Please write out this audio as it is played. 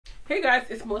Hey guys,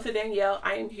 it's MelissaDanielle.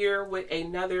 I am here with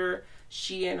another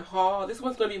SHEIN haul. This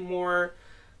one's going to be more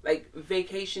like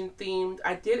vacation themed.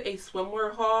 I did a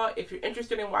swimwear haul. If you're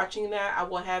interested in watching that, I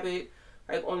will have it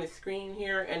like on the screen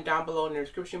here and down below in the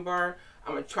description bar.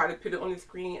 I'm going to try to put it on the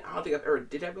screen. I don't think I've ever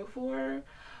did that before,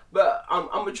 but I'm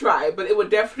going to try. But it will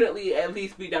definitely at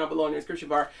least be down below in the description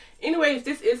bar. Anyways,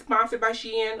 this is sponsored by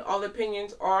SHEIN. All the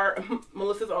opinions are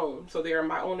Melissa's own, so they are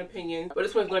my own opinions. But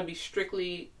this one's going to be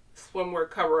strictly swimwear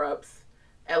cover-ups.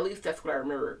 At least that's what I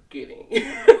remember getting.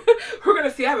 We're gonna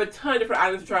see. I have a ton of different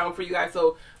items to try on for you guys,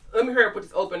 so let me hurry up with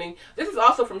this opening. This is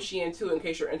also from SHEIN too, in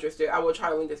case you're interested. I will try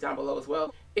to link this down below as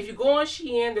well. If you go on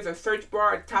SHEIN, there's a search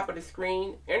bar at the top of the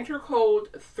screen. Enter code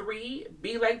 3,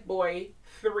 B like boy,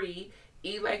 3,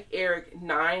 E like Eric,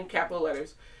 9, capital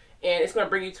letters. And it's going to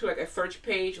bring you to like a search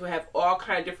page. We'll have all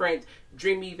kind of different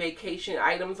Dreamy vacation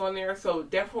items on there. So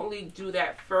definitely do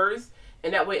that first.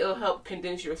 And that way it'll help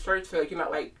condense your search so you're not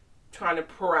like trying to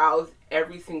browse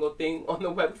every single thing on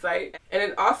the website. And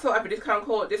then also I have a discount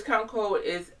code is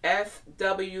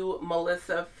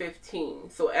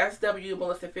SWMelissa15. So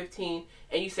SWMelissa15,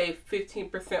 and you save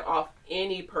 15% off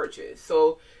any purchase.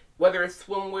 So whether it's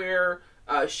swimwear,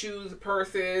 shoes,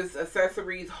 purses,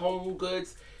 accessories, home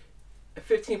goods,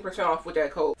 15% off with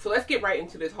that code. So let's get right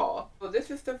into this haul. So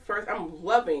this is the first. I'm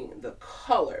loving the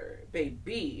color,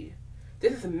 baby.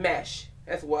 This is mesh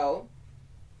as well.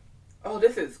 Oh,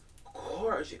 this is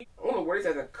gorgeous. I want to wear this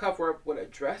as a cover-up with a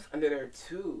dress under there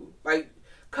too. Like,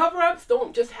 cover-ups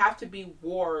don't just have to be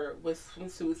worn with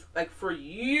swimsuits. Like, for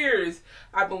years,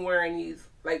 I've been wearing these,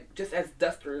 like, just as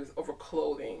dusters over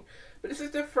clothing. But this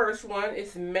is the first one.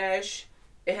 It's mesh.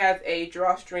 It has a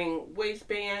drawstring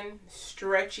waistband.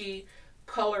 Stretchy.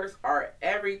 Colors are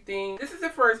everything. This is the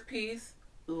first piece.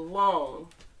 Long.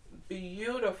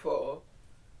 Beautiful.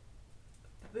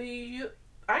 I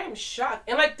am shocked.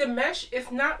 And like the mesh,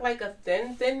 it's not like a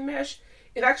thin mesh.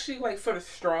 It's actually like sort of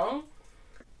strong.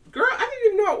 Girl, I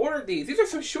didn't even know I ordered these. These are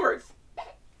some shorts.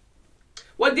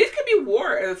 Well, these could be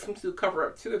worn as a swimsuit cover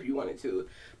up too if you wanted to.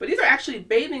 But these are actually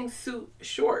bathing suit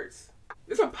shorts.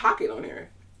 There's a pocket on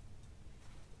here.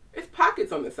 There's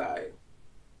pockets on the side.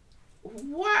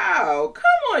 Wow, come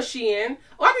on, SHEIN.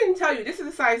 Oh, I didn't tell you, this is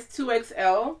a size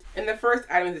 2XL, and the first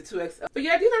item is a 2XL. But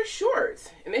yeah, these are shorts,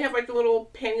 and they have like a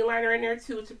little panty liner in there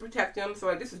too to protect them. So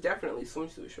like, this is definitely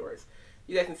swimsuit shorts.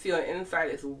 You guys can see on the inside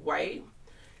it's white,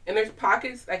 and there's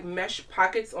pockets, like mesh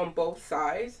pockets on both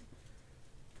sides.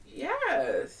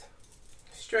 Yes,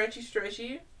 stretchy,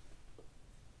 stretchy.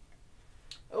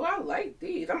 Oh, I like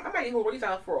these. I might even wear these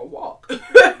out for a walk.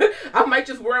 I might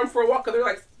just wear them for a walk because they're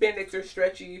like spandex, they're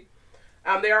stretchy.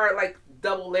 They are like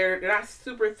double layered. They're not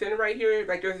super thin right here.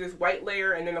 Like there's this white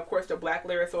layer and then of course the black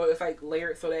layer, so it's like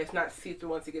layered so that it's not see-through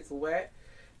once it gets wet.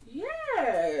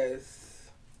 Yes.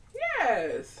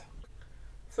 Yes.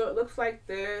 So it looks like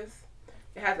this.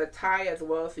 It has a tie as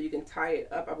well, so you can tie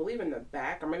it up, I believe in the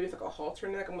back, or maybe it's like a halter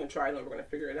neck. I'm going to try it and we're going to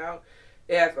figure it out.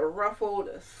 It has a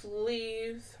ruffled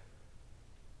sleeves.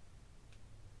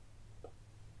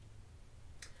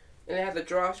 And it has a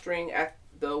drawstring at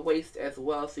the waist as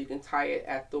well, so you can tie it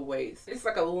at the waist. It's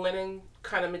like a linen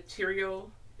kind of material,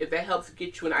 if that helps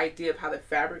get you an idea of how the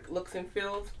fabric looks and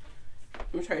feels.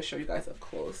 Let me try to show you guys up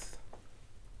close.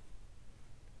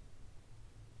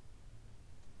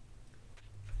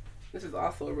 This is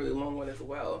also a really long one as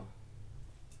well.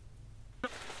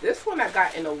 This one I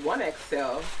got in a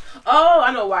 1XL. Oh,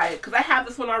 I know why. Because I have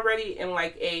this one already in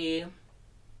like a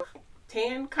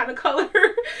tan kind of color.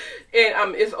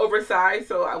 And it's oversized,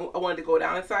 so I wanted to go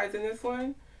down a size in this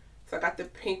one. So I got the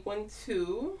pink one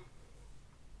too.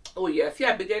 Oh yeah, see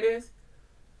how big that is?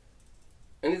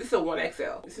 And this is a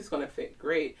 1XL. This is going to fit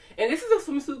great. And this is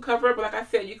a swimsuit cover, but like I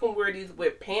said, you can wear these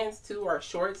with pants too or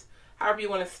shorts. However you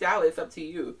want to style it, it's up to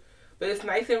you. But it's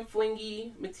nice and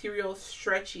flingy material,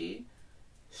 stretchy.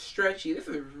 Stretchy. This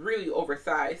is really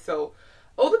oversized. So,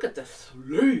 oh, look at the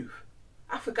sleeve.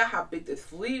 I forgot how big the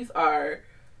sleeves are.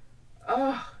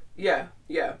 Oh, yeah,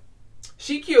 yeah.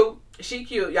 She cute. She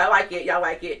cute. Y'all like it. Y'all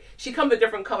like it. She comes in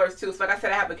different colors too. So like I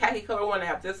said, I have a khaki color one. I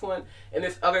have this one. And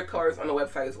there's other colors on the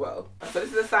website as well. So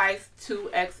this is a size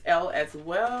 2XL as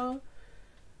well.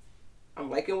 I'm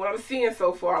liking what I'm seeing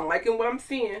so far. I'm liking what I'm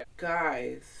seeing.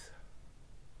 Guys.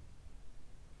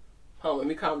 Hold on, let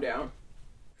me calm down.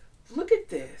 Look at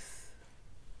this.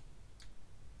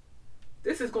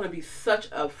 This is going to be such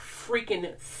a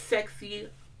freaking sexy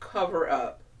cover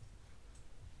up.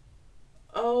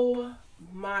 Oh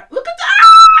my, look at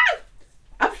that!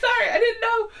 I'm sorry, I didn't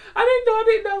know.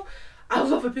 I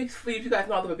love a big sleeve. You guys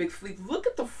know I love a big sleeve. Look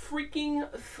at the freaking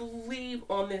sleeve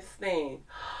on this thing.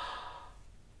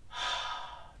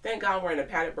 Thank God I'm wearing a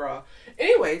padded bra.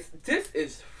 Anyways, this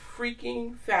is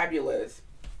freaking fabulous.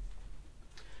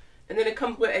 And then it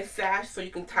comes with a sash so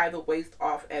you can tie the waist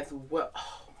off as well.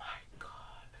 Oh my God.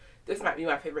 This might be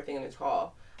my favorite thing in this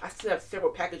haul. I still have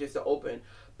several packages to open,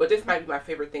 but this might be my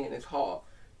favorite thing in this haul.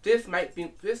 This might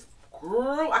be, this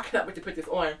girl, I cannot wait to put this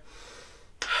on.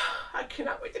 I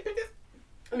cannot wait to put this.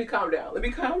 Let me calm down. Let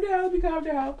me calm down. Let me calm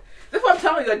down. That's what I'm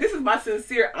telling you. Like, this is my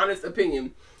sincere, honest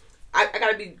opinion. I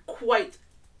gotta be quite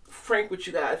frank with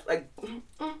you guys. Like,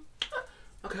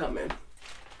 okay, man.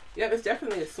 Yeah, it's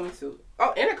definitely a swimsuit.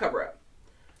 Oh, and a cover up.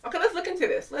 Okay, let's look into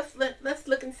this. Let's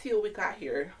look and see what we got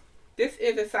here. This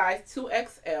is a size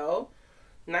 2XL.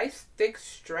 Nice thick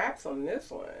straps on this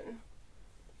one.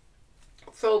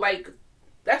 So like,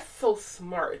 that's so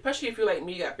smart. Especially if you're like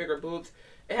me, you got bigger boobs.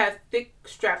 It has thick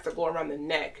straps that go around the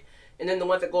neck. And then the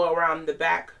ones that go around the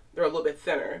back, they're a little bit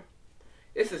thinner.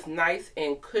 This is nice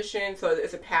and cushioned. So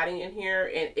it's a padding in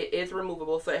here. And it is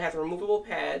removable. So it has removable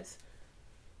pads.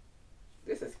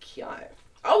 This is cute.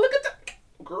 Oh, look at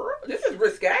the... Girl, this is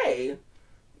risque.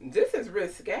 This is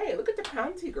risque. Look at the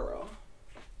panty, girl.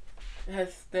 It has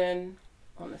thin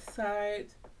on the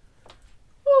sides.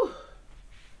 Whew.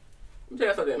 Let me tell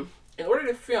you something. In order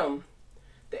to film,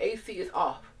 the AC is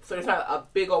off. So there's not a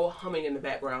big old humming in the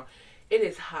background. It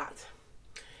is hot.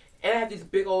 And I have these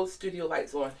big old studio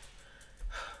lights on.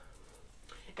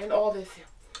 And all this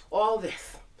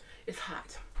is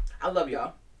hot. I love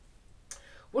y'all.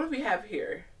 What do we have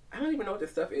here? I don't even know what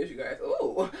this stuff is, you guys.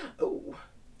 Ooh, ooh.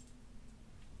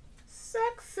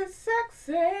 Sexy,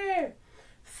 sexy.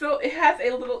 So it has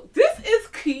a little, this is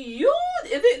cute,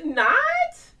 is it not?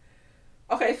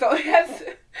 Okay, so it has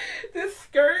this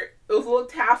skirt, those little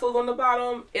tassels on the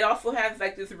bottom. It also has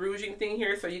like this ruching thing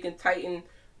here so you can tighten,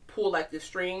 pull like the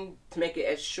string to make it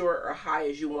as short or high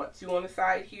as you want to on the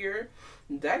side here.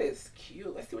 That is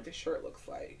cute. Let's see what this shirt looks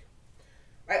like.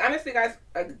 Like, honestly, guys,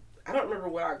 I don't remember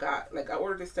what I got. Like, I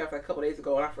ordered this stuff like a couple days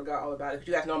ago and I forgot all about it. Because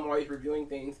you guys know I'm always reviewing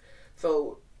things.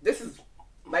 So this is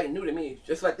like new to me.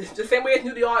 Just like this, the same way it's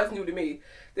new to y'all, it's new to me.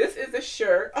 This is the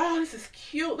shirt. Oh, this is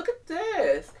cute. Look at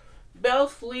this. Bell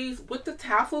sleeves with the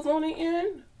tassels on the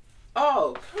end.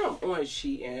 Oh, come on,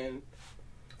 SHEIN.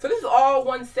 So this is all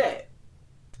one set.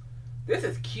 This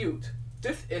is cute.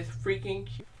 This is freaking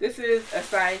cute. This is a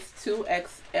size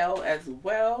 2XL as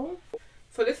well.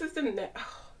 So this is the neck.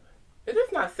 Oh, it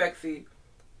is not sexy.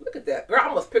 Look at that. Girl, I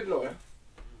almost picked on.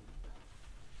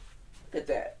 Look at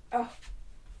that. Oh.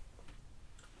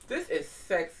 This is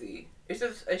sexy. It's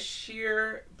just a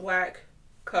sheer black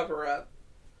cover up.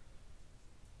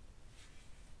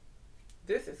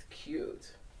 This is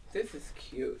cute. This is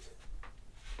cute.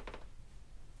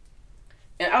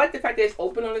 And I like the fact that it's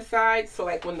open on the side. So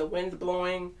like when the wind's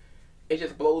blowing, it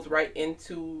just blows right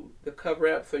into the cover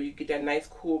up. So you get that nice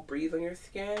cool breeze on your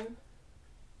skin.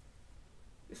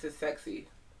 This is sexy.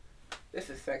 This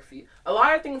is sexy. A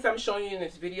lot of things I'm showing you in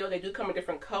this video, they do come in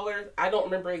different colors. I don't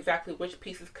remember exactly which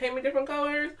pieces came in different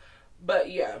colors.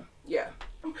 But yeah, yeah.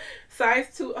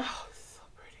 Size 2. Oh, so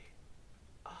pretty.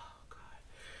 Oh, God.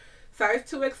 Size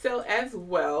 2XL as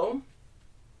well.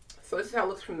 So this is how it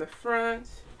looks from the front.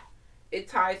 It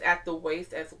ties at the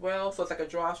waist as well. So it's like a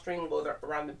drawstring goes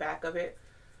around the back of it.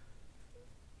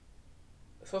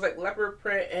 So it's like leopard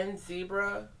print and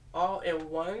zebra all in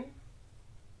one.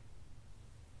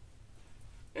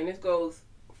 And this goes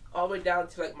all the way down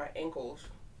to like my ankles.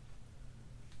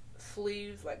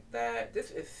 Sleeves like that.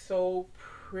 This is so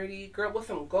pretty. Girl, with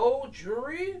some gold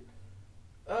jewelry.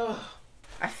 Oh,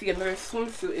 I see another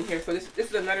swimsuit in here. So this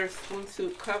is another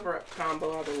swimsuit cover-up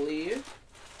combo, I believe.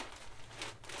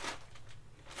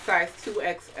 Size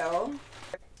 2XL.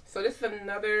 So this is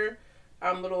another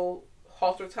little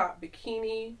halter top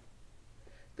bikini.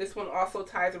 This one also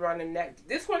ties around the neck.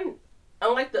 This one,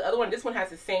 unlike the other one, this one has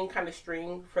the same kind of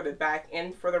string for the back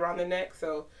and further around the neck.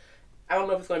 So I don't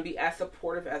know if it's going to be as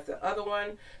supportive as the other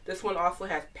one. This one also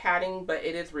has padding, but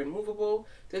it is removable.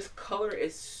 This color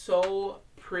is so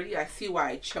pretty. I see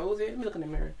why I chose it. Let me look in the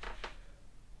mirror.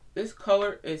 This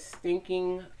color is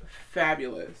stinking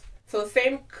fabulous. So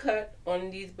same cut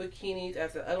on these bikinis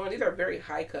as the other one. These are very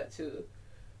high cut too.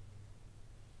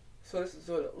 So this is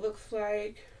what it looks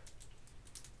like.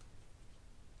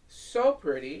 So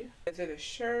pretty. Is it a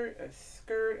shirt, a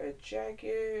skirt, a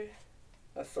jacket,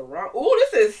 a sarong? Oh,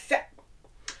 this is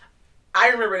I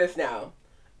remember this now.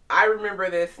 I remember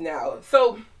this now.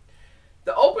 So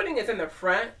the opening is in the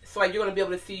front. So like you're going to be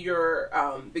able to see your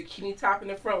bikini top in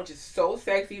the front, which is so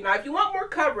sexy. Now if you want more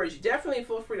coverage, definitely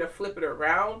feel free to flip it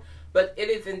around. But it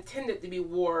is intended to be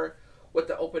worn with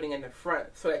the opening in the front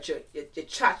so that your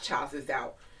cha-chas is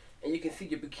out and you can see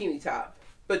your bikini top.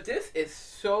 But this is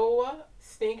so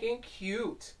stinking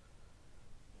cute.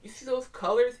 You see those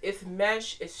colors? It's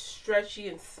mesh, it's stretchy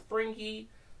and springy.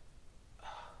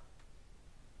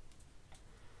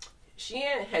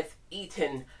 SHEIN has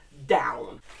eaten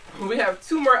down. We have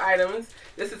 2 more items.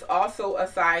 This is also a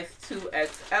size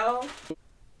 2XL.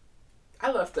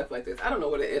 I love stuff like this. I don't know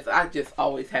what it is. I just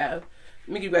always have.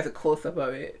 Let me give you guys a close-up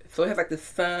of it. So it has like the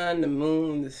sun, the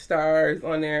moon, the stars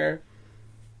on there.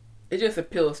 It just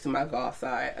appeals to my golf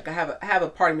side. Like I have a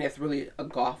part of me that's really a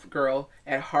golf girl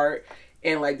at heart.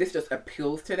 And like this just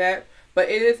appeals to that. But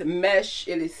it is mesh.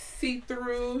 It is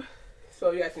see-through.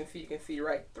 So you guys can see,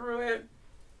 right through it.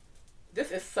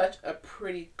 This is such a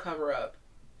pretty cover up.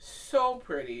 So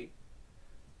pretty.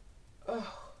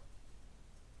 Oh,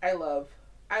 I love.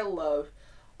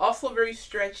 Also very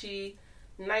stretchy.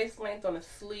 Nice length on the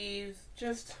sleeves.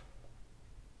 Just,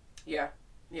 yeah.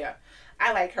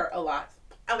 I like her a lot.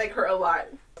 So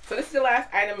this is the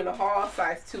last item in the haul,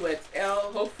 size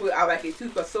 2XL. Hopefully I like it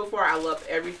too, but so far I love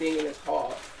everything in this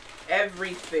haul.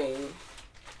 Everything.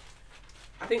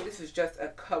 I think this is just a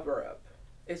cover up.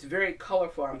 It's very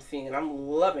colorful, I'm seeing, and I'm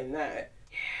loving that.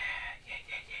 Yeah.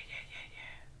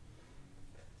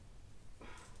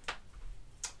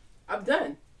 I'm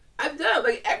done.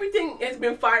 Like, everything has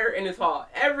been fire in this haul.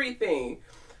 Everything.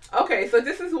 Okay, so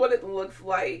this is what it looks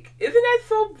like. Isn't that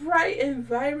so bright and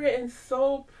vibrant and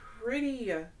so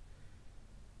pretty?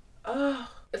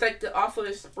 Oh, it's like also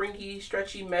this springy,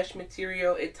 stretchy mesh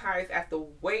material. It ties at the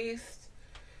waist.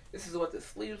 This is what the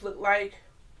sleeves look like.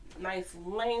 Nice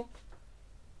length.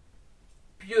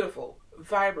 Beautiful,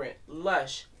 vibrant,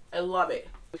 lush. I love it.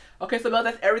 Okay, so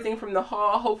that's everything from the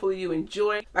haul. Hopefully you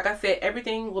enjoyed. Like I said,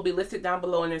 everything will be listed down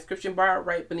below in the description bar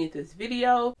right beneath this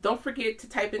video. Don't forget to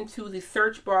type into the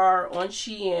search bar on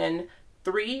SHEIN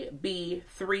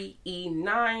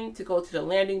 3B3E9 to go to the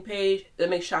landing page. It'll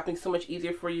make shopping so much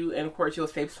easier for you, and of course you'll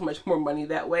save so much more money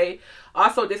that way.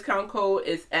 Also, discount code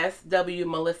is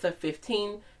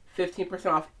SWMelissa15. 15%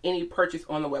 off any purchase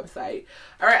on the website.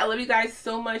 Alright, I love you guys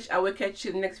so much. I will catch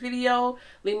you in the next video.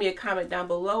 Leave me a comment down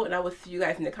below, and I will see you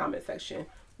guys in the comment section.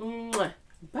 Bye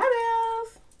bye.